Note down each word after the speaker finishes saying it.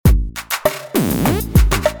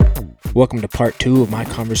Welcome to part 2 of my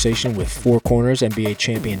conversation with Four Corners NBA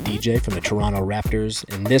champion DJ from the Toronto Raptors.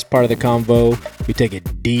 In this part of the convo, we take a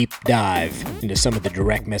deep dive into some of the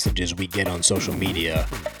direct messages we get on social media.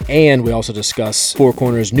 And we also discuss Four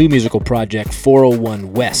Corners' new musical project,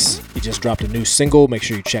 401 West. He just dropped a new single, make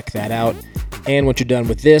sure you check that out. And once you're done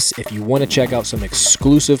with this, if you want to check out some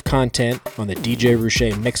exclusive content on the DJ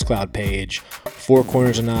Ruche Mixcloud page, Four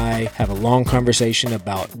Corners and I have a long conversation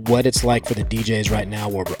about what it's like for the DJs right now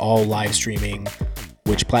where we're all live streaming,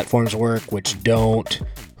 which platforms work, which don't,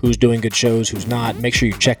 who's doing good shows, who's not. Make sure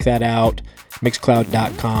you check that out,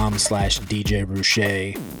 mixcloud.com/DJ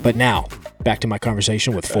Ruche. But now, back to my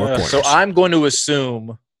conversation with Four Corners. So I'm going to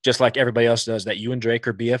assume, just like everybody else does, that you and Drake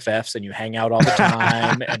are BFFs and you hang out all the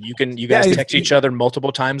time and you guys text each other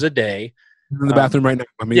multiple times a day. I'm in the bathroom right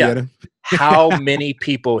now. How many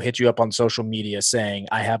people hit you up on social media saying,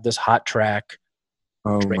 I have this hot track,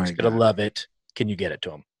 Drake's going to love it. Can you get it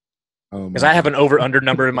to him? Because I have an over-under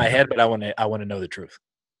number in my head, but I want to know the truth.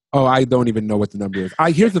 Oh, I don't even know what the number is.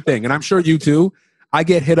 Here's the thing, and I'm sure you too. I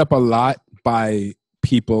get hit up a lot by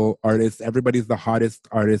people, artists. Everybody's the hottest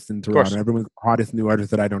artist in Toronto. Everyone's the hottest new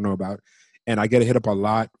artist that I don't know about. And I get hit up a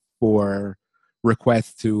lot for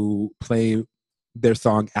requests to play their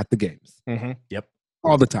song at the games. Mm-hmm. Yep.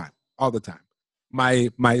 All the time. My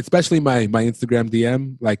especially my Instagram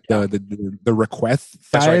DM, like the request side.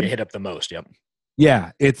 That's where I get hit up the most. Yep.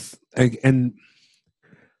 Yeah, it's, and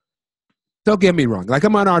don't get me wrong. Like,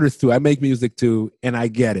 I'm an artist too. I make music too, and I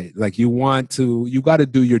get it. Like, you got to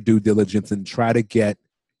do your due diligence and try to get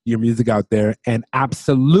your music out there. And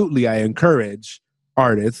absolutely, I encourage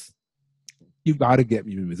artists, you got to get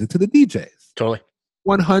your music to the DJs. Totally.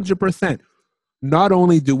 100%. Not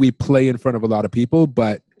only do we play in front of a lot of people,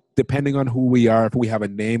 but depending on who we are, if we have a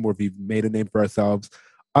name or if we've made a name for ourselves,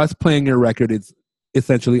 us playing your record is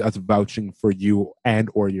essentially us vouching for you and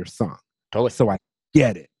or your song. Totally. So I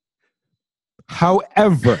get it.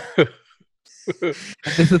 However, this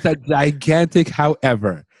is a gigantic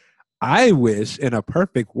however. I wish in a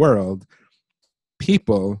perfect world,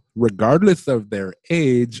 people, regardless of their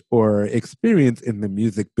age or experience in the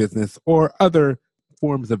music business or other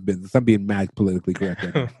forms of business, I'm being mad politically correct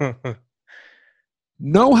right now,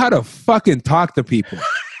 know how to fucking talk to people.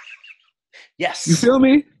 Yes. You feel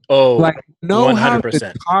me? Oh, like, know 100%. How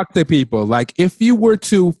to talk to people. Like, if you were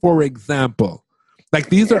to, for example, like,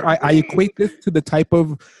 these are, I equate this to the type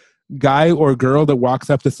of guy or girl that walks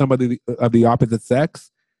up to somebody of the opposite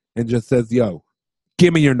sex and just says, yo,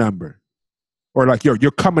 give me your number. Or like, yo,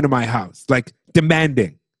 you're coming to my house. Like,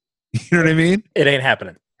 demanding. You know what I mean? It ain't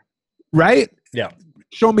happening. Right? Yeah.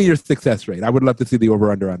 Show me your success rate. I would love to see the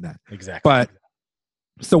over-under on that. Exactly. But,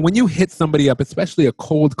 so when you hit somebody up, especially a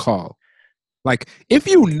cold call, like, if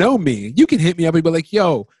you know me, you can hit me up and be like,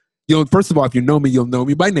 yo, first of all, if you know me, you'll know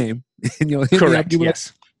me by name. And you'll hit me up. You'll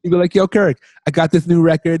be like, yo, Kirk, I got this new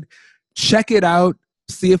record. Check it out.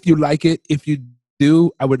 See if you like it. If you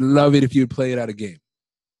do, I would love it if you would play it at a game.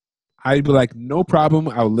 I'd be like, no problem.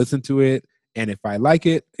 I'll listen to it. And if I like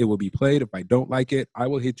it, it will be played. If I don't like it, I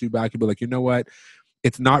will hit you back and be like, you know what?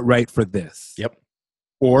 It's not right for this. Yep.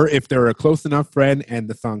 Or if they're a close enough friend and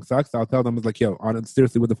the song sucks, I'll tell them, it's like, yo,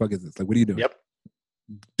 seriously, what the fuck is this? Like, what are you doing? Yep.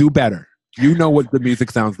 Do better. You know what the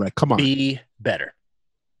music sounds like. Come on. Be better.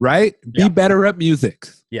 Right? Be better at music.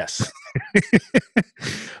 Yes.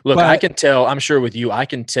 Look, I can tell, I'm sure with you, I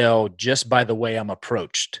can tell just by the way I'm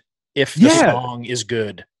approached if the song is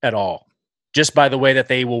good at all. Just by the way that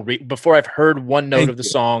they will before I've heard one note of the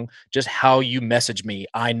song, just how you message me,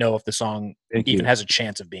 I know if the song even has a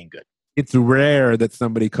chance of being good. It's rare that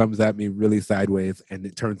somebody comes at me really sideways and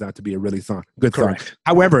it turns out to be a really good song.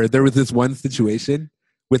 However, there was this one situation,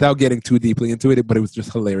 without getting too deeply into it, but it was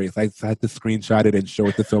just hilarious. I had to screenshot it and show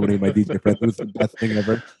it to so many of my DJ friends. It was the best thing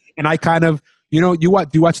ever. And I kind of, do you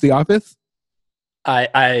watch The Office?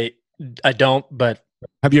 I don't, but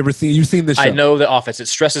have you ever seen this show? I know The Office. It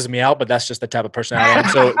stresses me out, but that's just the type of person I am.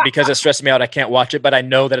 So because it stresses me out, I can't watch it, but I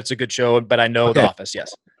know that it's a good show, but I know The Office,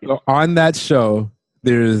 yes. So on that show,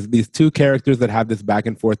 there's these two characters that have this back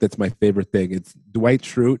and forth that's my favorite thing. It's Dwight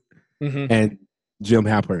Schrute and Jim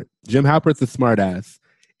Halpert. Jim Halpert's a smart ass,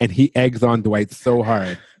 and he eggs on Dwight so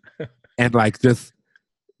hard and like just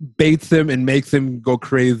baits him and makes him go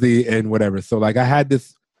crazy and whatever. So like I had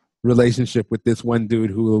this relationship with this one dude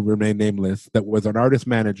who will remain nameless that was an artist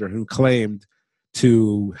manager who claimed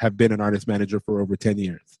to have been an artist manager for over 10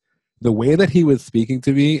 years. The way that he was speaking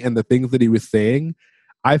to me and the things that he was saying,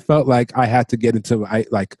 I felt like I had to get into,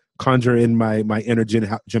 conjure in my inner Jim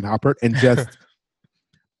Halpert and just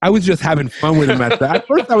I was just having fun with him at that. At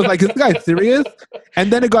first, I was like, "Is this guy serious?"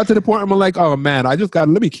 And then it got to the point where I'm like, "Oh man, let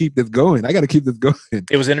me keep this going. I got to keep this going."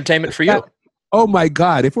 It was entertainment for you. Oh my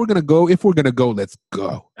God! If we're gonna go, let's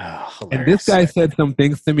go. Oh, and this guy said some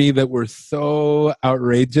things to me that were so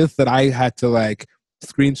outrageous that I had to like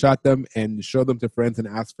screenshot them and show them to friends and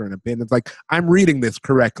ask for an opinion. It's like, I'm reading this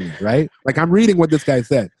correctly, right? Like I'm reading what this guy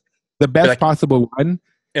said. The best possible one.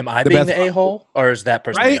 Am I being the a-hole, or is that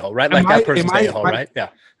person the a-hole? Right? Like that person's the a-hole, right? Yeah.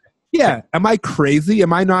 Yeah. Am I crazy?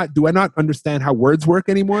 Do I not understand how words work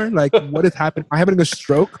anymore? Like, what is happening? Am I having a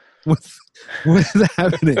stroke? What is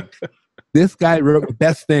happening? This guy wrote the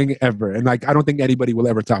best thing ever. And like, I don't think anybody will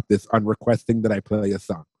ever top this on requesting that I play a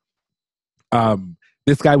song.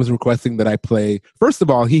 This guy was requesting that I play. First of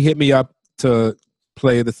all, he hit me up to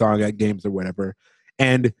play the song at games or whatever.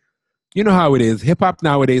 And you know how it is. Hip hop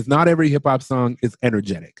nowadays, not every hip hop song is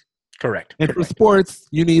energetic. Correct. And for sports,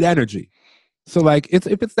 you need energy. So like, if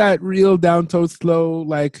it's that real down toe slow,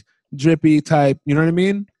 like drippy type, you know what I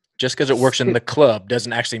mean? Just because it works in the club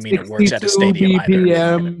doesn't actually mean it works at a stadium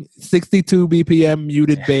BPM, either. 62 BPM,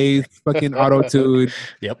 muted bass, fucking auto-tune.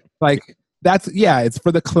 Yep. Like, it's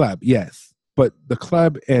for the club, yes. But the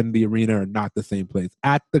club and the arena are not the same place.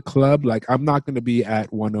 At the club, like, I'm not going to be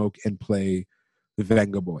at One Oak and play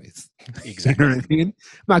Venga Boys. Exactly. You know what I mean?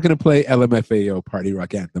 I'm not going to play LMFAO Party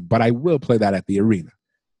Rock Anthem, but I will play that at the arena,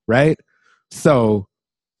 right? So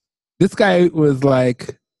this guy was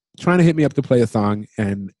like trying to hit me up to play a song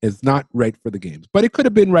and is not right for the games. But it could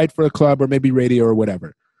have been right for a club or maybe radio or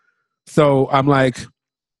whatever. So I'm like,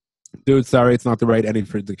 dude, sorry, it's not the right ending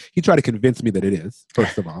for the... He tried to convince me that it is,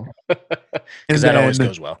 first of all. Because that always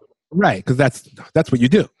goes well. Right, because that's what you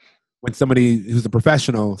do. When somebody who's a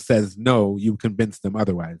professional says no, you convince them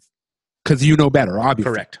otherwise. Because you know better,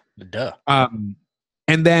 obviously. Correct. Duh. And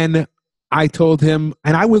then I told him,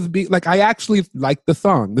 and I actually liked the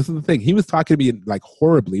song. This is the thing. He was talking to me like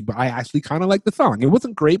horribly, but I actually kind of liked the song. It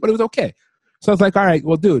wasn't great, but it was okay. So I was like, all right,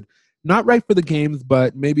 well, dude, not right for the games,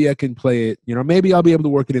 but maybe I can play it. You know, maybe I'll be able to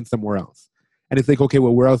work it in somewhere else. And it's like, okay,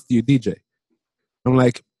 well, where else do you DJ? I'm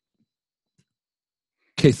like,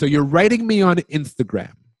 okay, so you're writing me on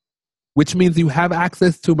Instagram, which means you have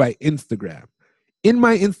access to my Instagram. In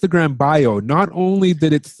my Instagram bio, not only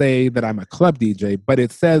did it say that I'm a club DJ, but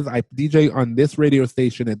it says I DJ on this radio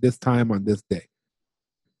station at this time on this day.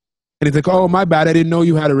 And it's like, oh, my bad. I didn't know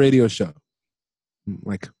you had a radio show. I'm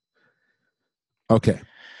like, okay.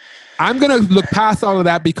 I'm going to look past all of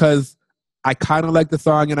that because I kind of like the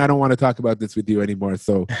song and I don't want to talk about this with you anymore.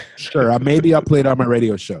 So sure, maybe I'll play it on my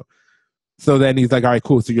radio show. So then he's like, all right,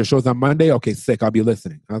 cool. So your show's on Monday? Okay, sick. I'll be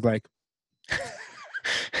listening. I was like...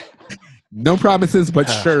 No promises, but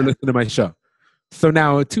sure, listen to my show. So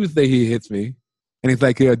now Tuesday he hits me and he's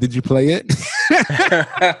like, did you play it?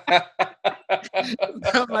 I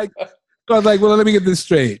was like, well, let me get this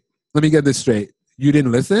straight. You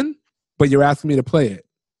didn't listen, but you're asking me to play it.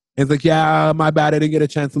 And it's like, yeah, my bad. I didn't get a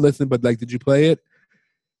chance to listen, but like, did you play it?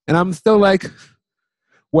 And I'm still like,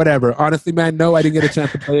 whatever. Honestly, man, no, I didn't get a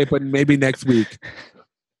chance to play it, but maybe next week.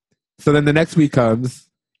 So then the next week comes.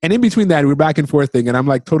 And in between that, we're back and forthing, and I'm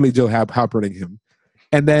like totally Jill Halperting him.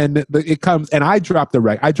 And then it comes, and I dropped the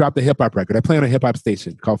hip hop record. I play on a hip hop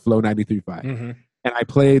station called Flow 93.5. And I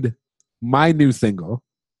played my new single.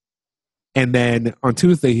 And then on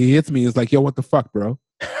Tuesday, he hits me. He's like, yo, what the fuck, bro?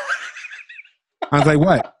 I was like,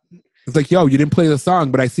 what? It's like, yo, you didn't play the song,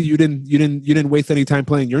 but I see you didn't waste any time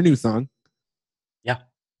playing your new song. Yeah.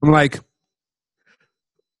 I'm like,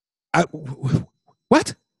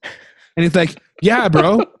 what? And he's like, yeah,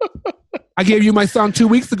 bro. I gave you my song 2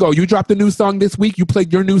 weeks ago. You dropped a new song this week. You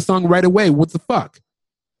played your new song right away. What the fuck?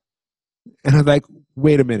 And I was like,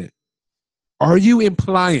 wait a minute. Are you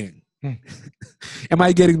implying, am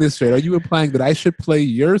I getting this straight? Are you implying that I should play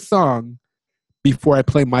your song before I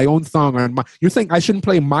play my own song? You're saying I shouldn't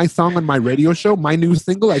play my song on my radio show, my new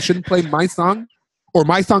single? I shouldn't play my song? Or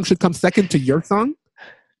my song should come second to your song?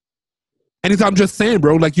 And I'm just saying,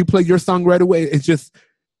 bro, like you play your song right away. It's just...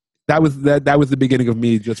 That was the beginning of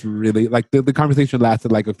me just really like the conversation lasted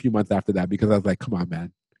like a few months after that because I was like, come on,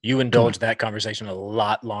 man. You indulged that conversation a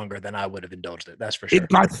lot longer than I would have indulged it. That's for sure. It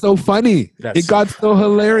got so funny. It got so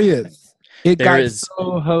hilarious.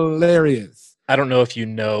 So hilarious. I don't know if you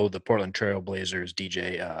know the Portland Trail Blazers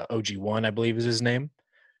DJ OG1, I believe is his name.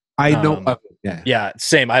 I know. Yeah,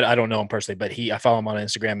 same. I don't know him personally, but I follow him on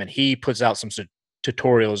Instagram and he puts out some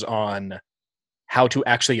tutorials on how to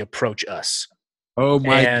actually approach us. Oh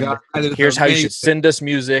my God! Here's how you should send us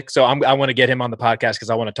music. So I want to get him on the podcast because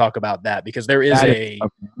I want to talk about that because there is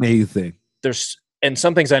amazing. And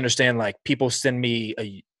some things I understand, like people send me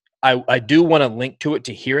I do want to link to it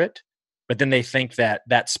to hear it, but then they think that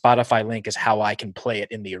that Spotify link is how I can play it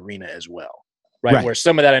in the arena as well. Right. Where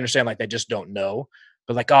some of that I understand, like they just don't know,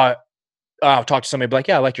 but like, I'll talk to somebody, be like,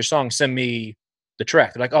 yeah, I like your song. Send me the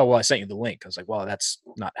track. They're like, oh, well, I sent you the link. I was like, well, that's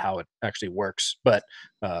not how it actually works, but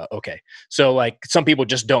okay. So like some people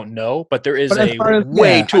just don't know, but there is a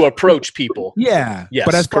way to approach people. Yeah. Yes,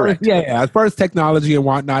 but as far as technology and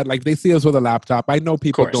whatnot, like they see us with a laptop. I know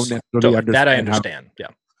people don't necessarily understand. That I understand. Yeah.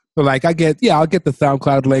 So like I'll get the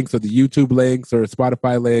SoundCloud links or the YouTube links or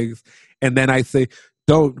Spotify links. And then I say,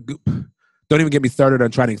 don't even get me started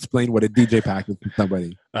on trying to explain what a DJ pack is to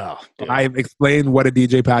somebody. Oh, I've explained what a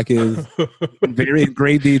DJ pack is in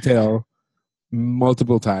great detail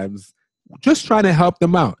multiple times, just trying to help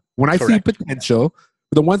them out. When I see potential,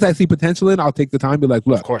 the ones I see potential in, I'll take the time to be like,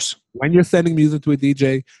 look, of course, when you're sending music to a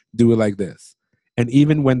DJ, do it like this. And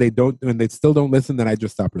even when they still don't listen, then I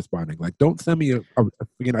just stop responding. Like, don't send me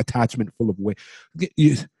an attachment full of 5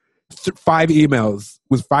 emails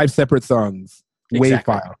with 5 separate songs, WAV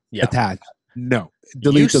file attached. No.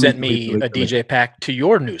 You sent me a DJ pack to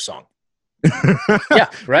your new song. Yeah,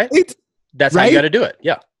 right? That's how you got to do it.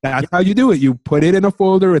 Yeah. That's how you do it. You put it in a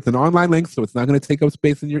folder. It's an online link, so it's not going to take up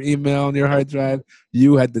space in your email and your hard drive.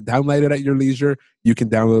 You had to download it at your leisure. You can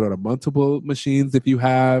download it on multiple machines if you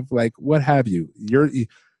have, like, what have you.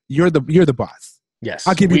 You're the boss. Yes.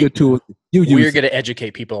 I'll give you the tools. We're going to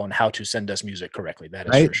educate people on how to send us music correctly. That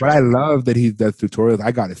is for sure. But I love that he does tutorials.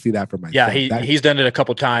 I got to see that for myself. Yeah, he's done it a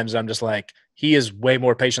couple times. I'm just like, he is way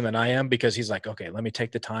more patient than I am because he's like, okay, let me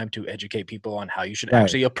take the time to educate people on how you should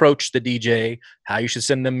actually approach the DJ, how you should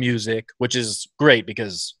send them music, which is great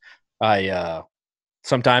because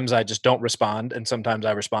sometimes I just don't respond, and sometimes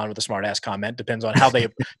I respond with a smart ass comment. Depends on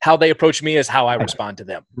how they approach me is how I respond to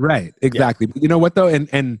them. Right, exactly. Yeah. But you know what though,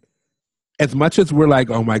 and as much as we're like,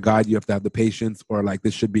 oh my God, you have to have the patience, or like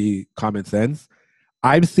this should be common sense,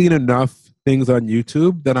 I've seen enough things on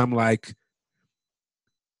YouTube that I'm like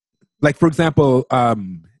for example,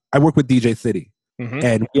 I work with DJ City,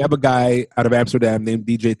 and we have a guy out of Amsterdam named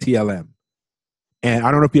DJ TLM. And I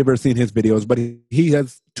don't know if you've ever seen his videos, but he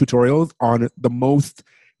has tutorials on the most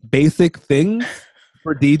basic things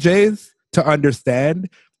for DJs to understand.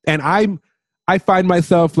 And I find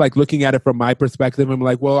myself like looking at it from my perspective. I'm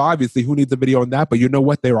like, well, obviously, who needs a video on that? But you know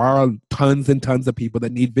what? There are tons and tons of people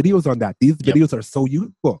that need videos on that. These videos are so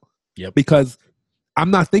useful because I'm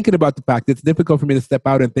not thinking about the fact it's difficult for me to step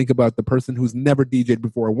out and think about the person who's never DJed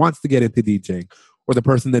before, wants to get into DJing, or the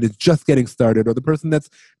person that is just getting started, or the person that's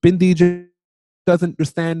been DJing, doesn't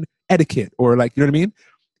understand etiquette, or like, you know what I mean?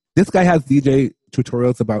 This guy has DJ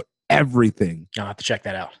tutorials about everything. I'll have to check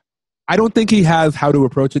that out. I don't think he has how to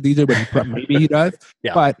approach a DJ, but maybe he does.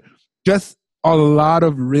 Yeah. But just a lot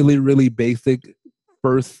of really, really basic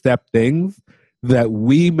first step things that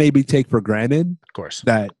we maybe take for granted. Of course.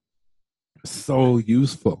 That so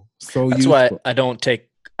useful. That's why I don't take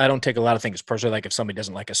a lot of things personally. Like if somebody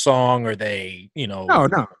doesn't like a song, or they,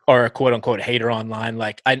 are a quote unquote hater online,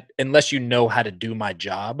 like unless you know how to do my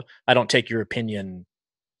job, I don't take your opinion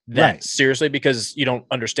that seriously, because you don't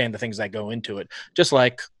understand the things that go into it. Just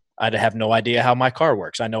like I'd have no idea how my car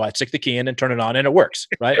works. I know I stick the key in and turn it on and it works,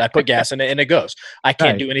 right? I put gas in it and it goes. I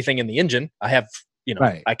can't do anything in the engine. I have,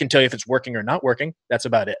 I can tell you if it's working or not working. That's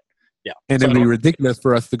about it. Yeah. And it'd be ridiculous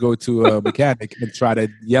for us to go to a mechanic and try to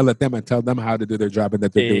yell at them and tell them how to do their job and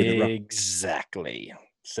that they're doing it wrong. Exactly.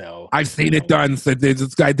 So I've seen it done. So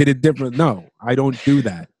this guy did it different. No, I don't do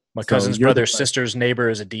that. My cousin's brother's sister's neighbor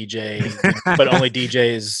is a DJ, but only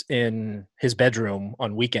DJs in his bedroom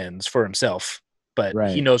on weekends for himself. But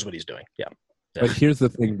he knows what he's doing. Yeah. But here's the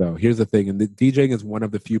thing, though. Here's the thing. And DJing is one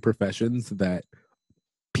of the few professions that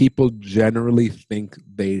people generally think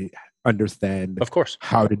they understand, of course,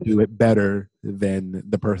 how to do it better than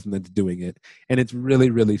the person that's doing it. And it's really,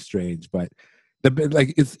 really strange. But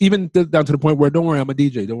it's even down to the point where, don't worry, I'm a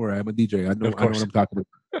DJ. Don't worry, I'm a DJ. I know what I'm talking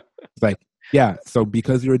about. It's like, yeah, so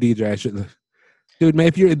because you're a DJ, I should... Dude,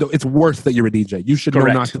 man, it's worse that you're a DJ. You should know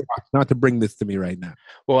not to bring this to me right now.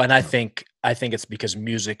 Well, and I think it's because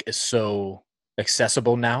music is so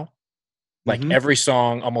accessible now. Like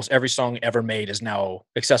almost every song ever made is now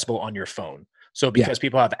accessible on your phone. So because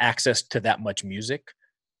people have access to that much music,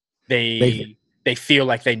 they feel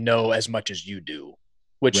like they know as much as you do.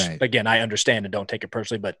 Which again, I understand and don't take it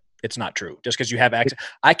personally, but it's not true. Just because you have access,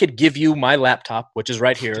 I could give you my laptop, which is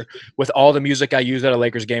right here, with all the music I use at a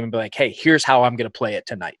Lakers game, and be like, "Hey, here's how I'm going to play it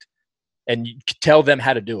tonight," and you tell them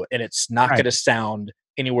how to do it, and it's not going to sound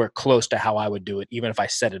anywhere close to how I would do it, even if I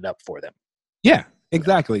set it up for them. Yeah,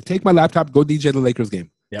 exactly. Take my laptop, go DJ the Lakers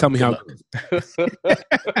game. Yep, tell me how.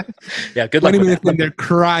 Yeah, good luck. 20 minutes and they're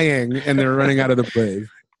crying and they're running out of the place.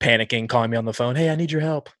 panicking, calling me on the phone. Hey, I need your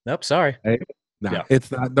help. Nope, sorry. Hey, no,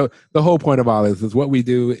 it's not. The whole point of all this is what we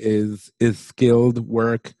do is skilled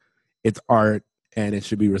work. It's art, and it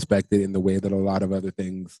should be respected in the way that a lot of other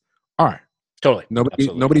things are. Totally.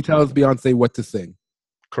 Nobody tells Beyonce what to sing.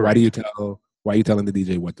 Correct. Why are you telling the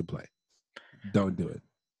DJ what to play? Don't do it.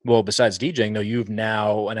 Well, besides DJing, though, you've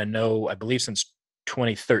now, and I believe since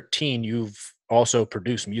 2013, you've also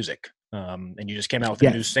produced music. And you just came out with a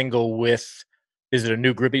new single with, is it a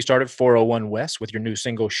new group you started, 401 West, with your new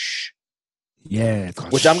single, Shh? Yeah.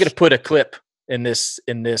 Which I'm going to put a clip in this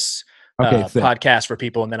podcast for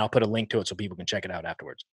people, and then I'll put a link to it so people can check it out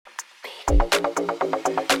afterwards.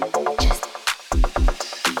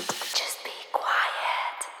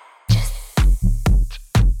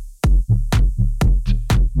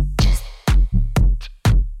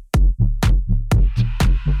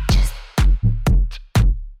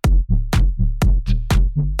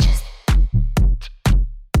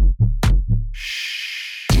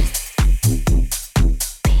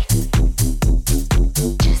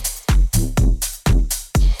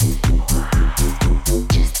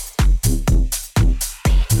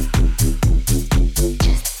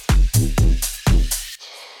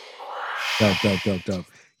 Dope.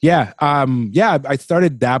 Yeah. I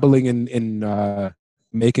started dabbling in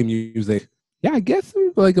making music. Yeah, I guess it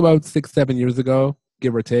was like about 6-7 years ago,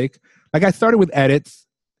 give or take. Like I started with edits,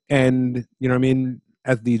 and you know what I mean?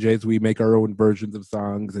 As DJs, we make our own versions of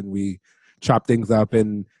songs and we chop things up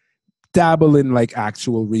and dabble in like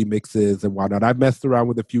actual remixes and whatnot. I've messed around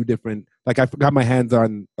with a few different, like I got my hands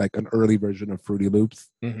on like an early version of Fruity Loops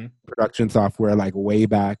production software like way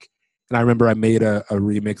back. And I remember I made a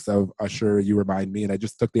remix of Usher, You Remind Me, and I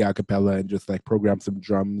just took the acapella and just like programmed some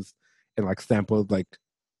drums and like sampled like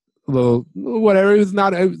a little whatever. It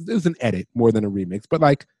was an edit more than a remix, but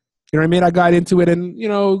like, you know what I mean? I got into it, and you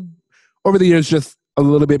know, over the years, just a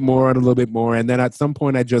little bit more and a little bit more. And then at some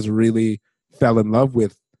point I just really fell in love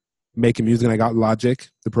with making music. And I got Logic,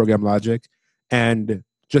 the program Logic, and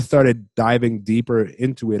just started diving deeper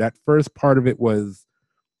into it. At first, part of it was,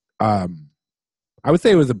 I would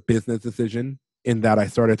say it was a business decision in that I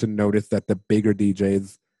started to notice that the bigger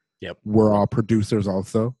DJs were all producers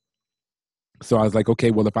also. So I was like,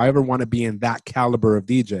 okay, well, if I ever want to be in that caliber of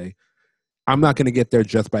DJ, I'm not going to get there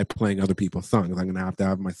just by playing other people's songs. I'm going to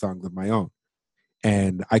have my songs of my own.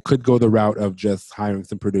 And I could go the route of just hiring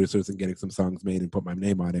some producers and getting some songs made and put my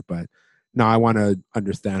name on it. But no, I want to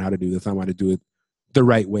understand how to do this. I want to do it the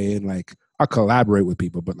right way. And like, I'll collaborate with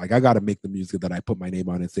people, but like, I got to make the music that I put my name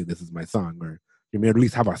on and say, this is my song, or you know, at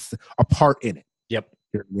least have a part in it. Yep.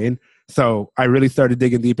 You know what I mean? So I really started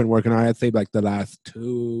digging deep and working on it, I'd say like the last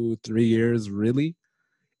 2-3 years, really.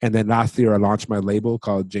 And then last year I launched my label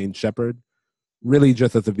called Jane Shepherd, really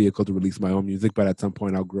just as a vehicle to release my own music. But at some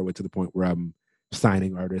point I'll grow it to the point where I'm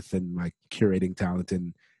signing artists and like curating talent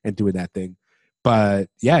and doing that thing. But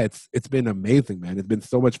yeah, it's been amazing, man. It's been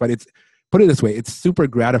so much fun. Put it this way, it's super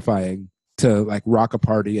gratifying to like rock a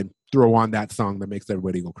party and throw on that song that makes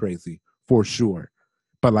everybody go crazy, for sure.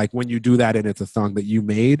 But like when you do that and it's a song that you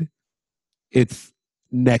made, it's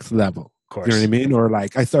next level. Of course. You know what I mean? Or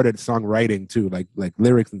like I started songwriting too, like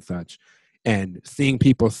lyrics and such, and seeing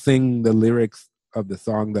people sing the lyrics of the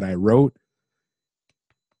song that I wrote.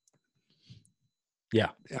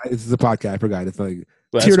 Yeah. This is a podcast. I forgot. It's like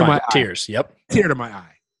tear to my eye. Tears. Yep. Tear to my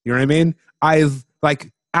eye. You know what I mean? Eyes,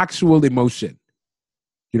 like actual emotion.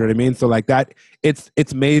 You know what I mean? So like that,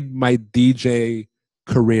 it's made my DJ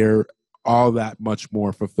career all that much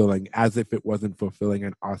more fulfilling, as if it wasn't fulfilling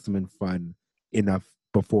and awesome and fun enough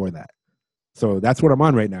before that. So that's what I'm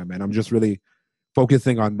on right now, man. I'm just really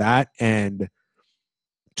focusing on that and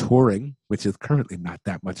touring, which is currently not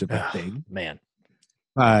that much of a thing. Man.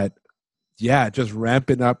 But yeah, just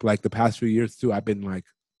ramping up like the past few years too. I've been like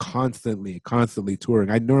constantly touring.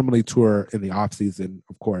 I normally tour in the off season,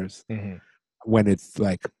 of course, when it's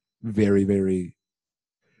like very, very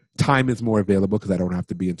time is more available because I don't have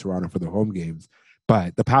to be in Toronto for the home games.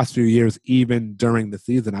 But the past few years, even during the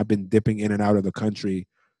season, I've been dipping in and out of the country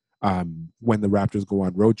when the Raptors go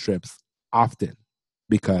on road trips often,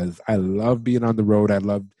 because I love being on the road. I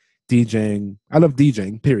love DJing. I love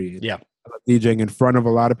DJing, period. Yeah. I love DJing in front of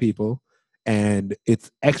a lot of people. And it's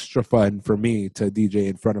extra fun for me to DJ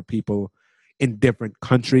in front of people in different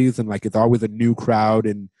countries. And like, it's always a new crowd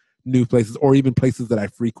and new places, or even places that I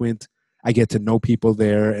frequent. I get to know people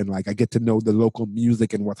there, and like I get to know the local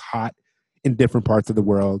music and what's hot in different parts of the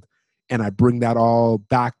world. And I bring that all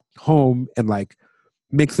back home and like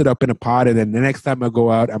mix it up in a pot. And then the next time I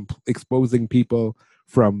go out, I'm exposing people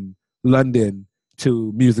from London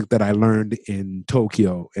to music that I learned in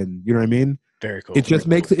Tokyo. And you know what I mean? Very cool. It just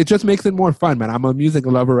makes it more fun, man. I'm a music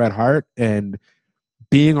lover at heart, and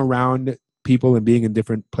being around people and being in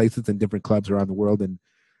different places and different clubs around the world and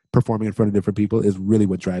performing in front of different people is really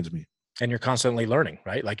what drives me. And you're constantly learning,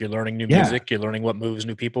 right? Like you're learning new music, you're learning what moves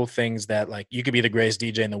new people, things that like you could be the greatest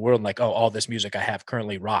DJ in the world and like, oh, all this music I have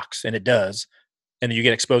currently rocks, and it does. And then you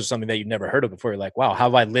get exposed to something that you've never heard of before. You're like, wow, how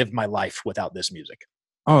have I lived my life without this music?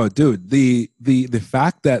 Oh, dude, the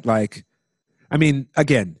fact that like, I mean,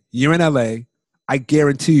 again, you're in LA. I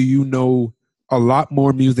guarantee you know a lot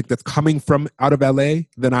more music that's coming from out of LA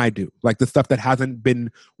than I do. Like the stuff that hasn't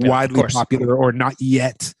been widely popular or not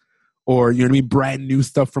yet, or, you know what I mean, brand new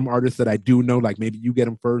stuff from artists that I do know, like maybe you get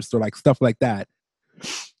them first or like stuff like that.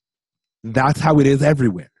 That's how it is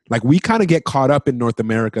everywhere. Like we kind of get caught up in North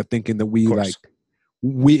America thinking that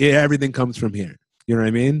everything comes from here. You know what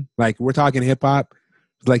I mean? Like we're talking hip hop.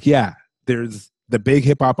 It's like, yeah, there's the big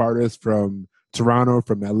hip hop artists from Toronto,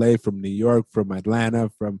 from LA, from New York, from Atlanta,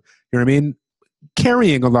 from, you know what I mean?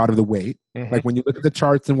 Carrying a lot of the weight. Mm-hmm. Like when you look at the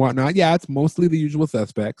charts and whatnot, yeah, it's mostly the usual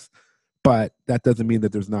suspects, but that doesn't mean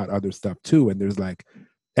that there's not other stuff too. And there's like,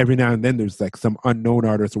 every now and then there's like some unknown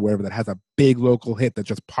artist or whatever that has a big local hit that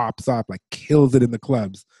just pops up, like kills it in the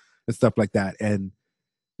clubs and stuff like that. And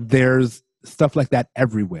there's stuff like that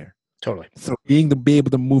everywhere. Totally. So be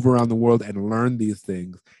able to move around the world and learn these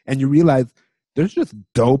things, and you realize there's just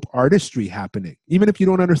dope artistry happening, even if you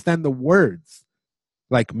don't understand the words.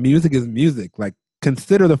 Like music is music. Like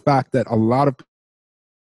consider the fact that a lot of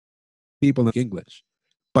people speak English,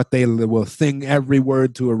 but they will sing every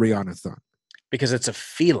word to a Rihanna song. Because it's a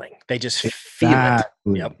feeling. They just feel it.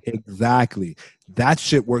 Yep. Exactly. That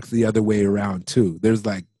shit works the other way around too. There's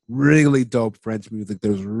like really dope French music.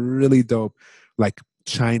 There's really dope like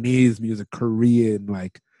Chinese music, Korean,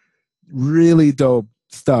 like really dope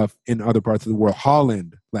stuff in other parts of the world.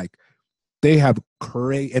 Holland, like they have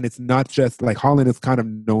great, and it's not just like Holland is kind of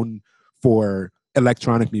known for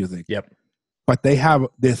electronic music. Yep. But they have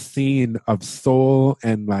this scene of soul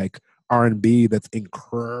and like R&B that's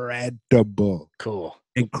incredible. Cool.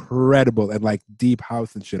 Incredible. And like deep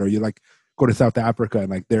house and shit. Or you like go to South Africa and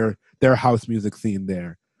like their house music scene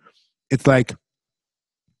there. It's like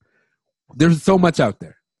there's so much out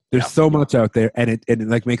there. There's so much out there, and it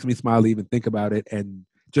like makes me smile to even think about it, and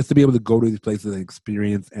just to be able to go to these places and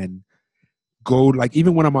experience and go, like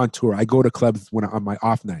even when I'm on tour, I go to clubs on my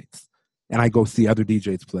off nights, and I go see other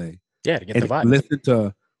DJs play. Yeah, to get the vibe. Listen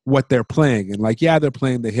to what they're playing, and like they're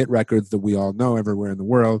playing the hit records that we all know everywhere in the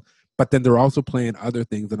world, but then they're also playing other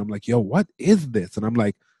things, and I'm like, yo, what is this? And I'm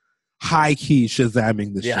like, high key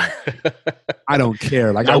Shazamming the shit. I don't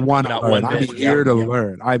care. Like I want to learn. I'm here to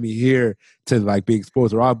learn. I'm here to like be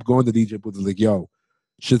exposed. Or I'll go in the DJ booth and like, yo,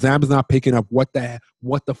 Shazam is not picking up what the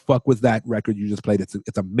fuck was that record you just played?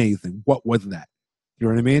 It's amazing. What was that? You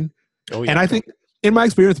know what I mean? Oh, yeah. And I think in my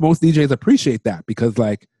experience, most DJs appreciate that because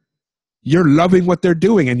like you're loving what they're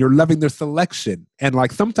doing and you're loving their selection. And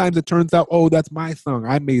like sometimes it turns out, oh, that's my song.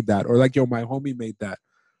 I made that. Or like, yo, my homie made that.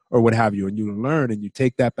 Or what have you, and you learn and you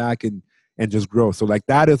take that back and just grow. So like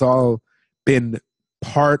that has all been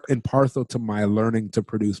part and parcel to my learning to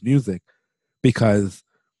produce music, because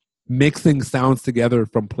mixing sounds together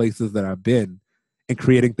from places that I've been and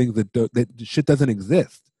creating things that shit doesn't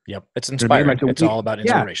exist. Yep, it's inspiring. Like it's all about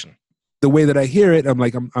inspiration. Yeah, the way that I hear it, I'm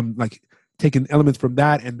like taking elements from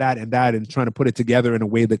that and that and that and trying to put it together in a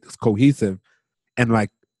way that's cohesive and like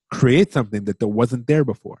create something that wasn't there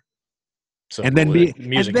before. So and then music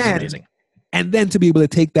is amazing. And then to be able to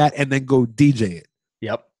take that and then go DJ it.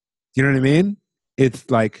 Yep. You know what I mean?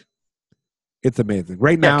 It's like, it's amazing.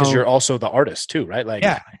 Right now. Because you're also the artist too, right? Like,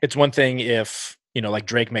 it's one thing if, like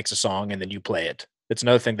Drake makes a song and then you play it. It's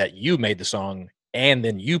another thing that you made the song and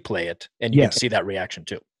then you play it and you can see that reaction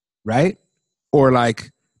too. Right? Or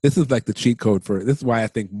like, this is like the cheat code for, this is why I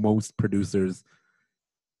think most producers,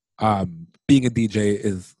 being a DJ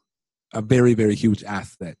is a very, very huge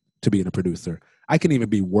asset to being a producer. I can even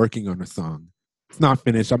be working on a song. It's not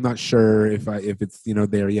finished. I'm not sure if it's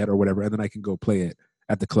there yet or whatever, and then I can go play it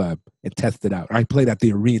at the club and test it out. Or I played at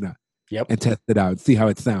the arena and test it out, see how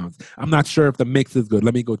it sounds. I'm not sure if the mix is good.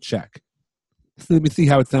 Let me go check. So let me see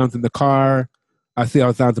how it sounds in the car. I see how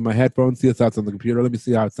it sounds in my headphones. See how it sounds on the computer. Let me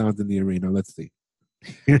see how it sounds in the arena. Let's see.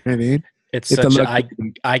 You know what I mean? It's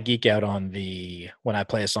I geek out on when I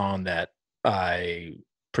play a song that I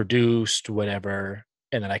produced, whatever,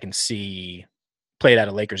 and then I can see played at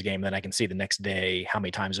a Lakers game, then I can see the next day how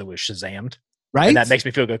many times it was Shazammed. Right. And that makes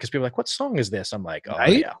me feel good because people are like, what song is this? I'm like, oh,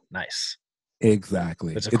 yeah, nice.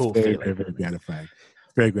 Exactly. It's a cool very, feeling. Very, very gratifying.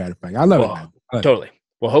 Very gratifying. I love it, man. Totally.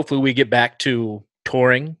 Well, hopefully we get back to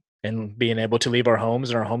touring and being able to leave our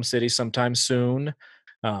homes in our home cities sometime soon.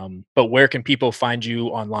 But where can people find you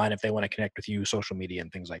online if they want to connect with you, social media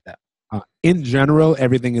and things like that? In general,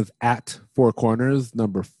 everything is at Four Corners,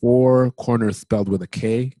 number 4, corners spelled with a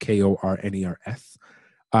K, Korners.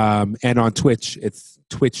 And on Twitch, it's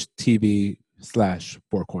Twitch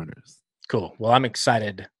TV/Four Corners. Cool. Well, I'm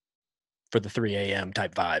excited for the 3 a.m.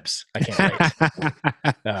 type vibes. I can't wait.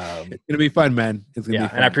 It's gonna be fun, man. It's gonna be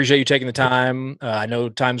fun. And I appreciate you taking the time. I know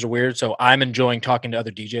times are weird, so I'm enjoying talking to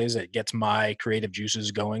other DJs. It gets my creative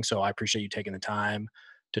juices going. So I appreciate you taking the time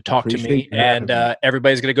to talk to me. And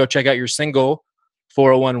everybody's gonna go check out your single,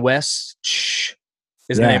 401 West.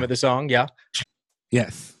 Is the name of the song? Yeah.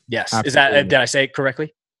 Yes. Absolutely. Is that? Did I say it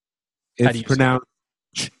correctly? It's pronounced.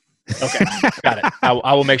 Okay, got it.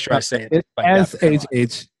 I will make sure I say it.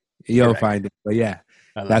 SHH. You'll find it. But yeah,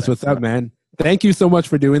 that's what's up, man. Thank you so much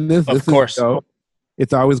for doing this. Of course.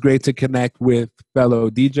 It's always great to connect with fellow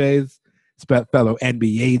DJs, fellow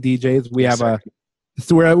NBA DJs. We have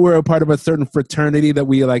we're a part of a certain fraternity that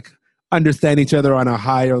we like understand each other on a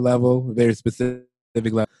higher level, very specific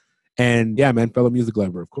level. And yeah, man, fellow music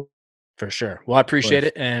lover, of course. For sure. Well, I appreciate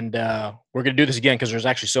it. And we're going to do this again because there's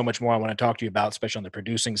actually so much more I want to talk to you about, especially on the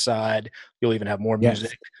producing side. You'll even have more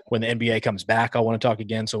music. When the NBA comes back, I want to talk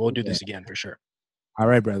again. So we'll do this again for sure. All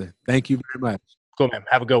right, brother. Thank you very much. Cool, man.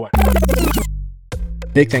 Have a good one.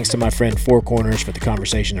 Big thanks to my friend Four Corners for the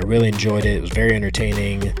conversation. I really enjoyed it. It was very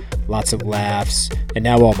entertaining, lots of laughs. And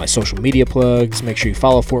now all my social media plugs. Make sure you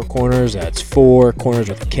follow Four Corners. That's 4 Corners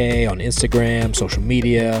with a K on Instagram, social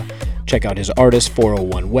media. Check out his artist,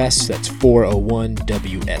 401 West. That's 401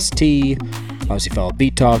 WST. Obviously, follow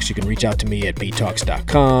Beat Talks. You can reach out to me at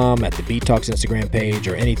beattalks.com, at the Beat Talks Instagram page,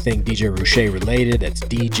 or anything DJ Rouche related. That's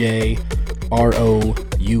DJ ROUECHE.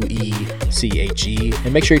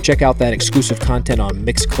 And make sure you check out that exclusive content on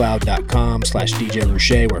mixcloud.com/DJ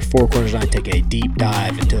Rouche, where Four Corners and I take a deep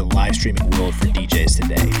dive into the live streaming world for DJs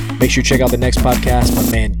today. Make sure you check out the next podcast. My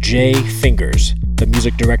man Jay Fingers, the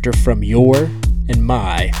music director from your and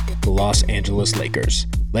my Los Angeles Lakers.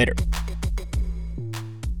 Later.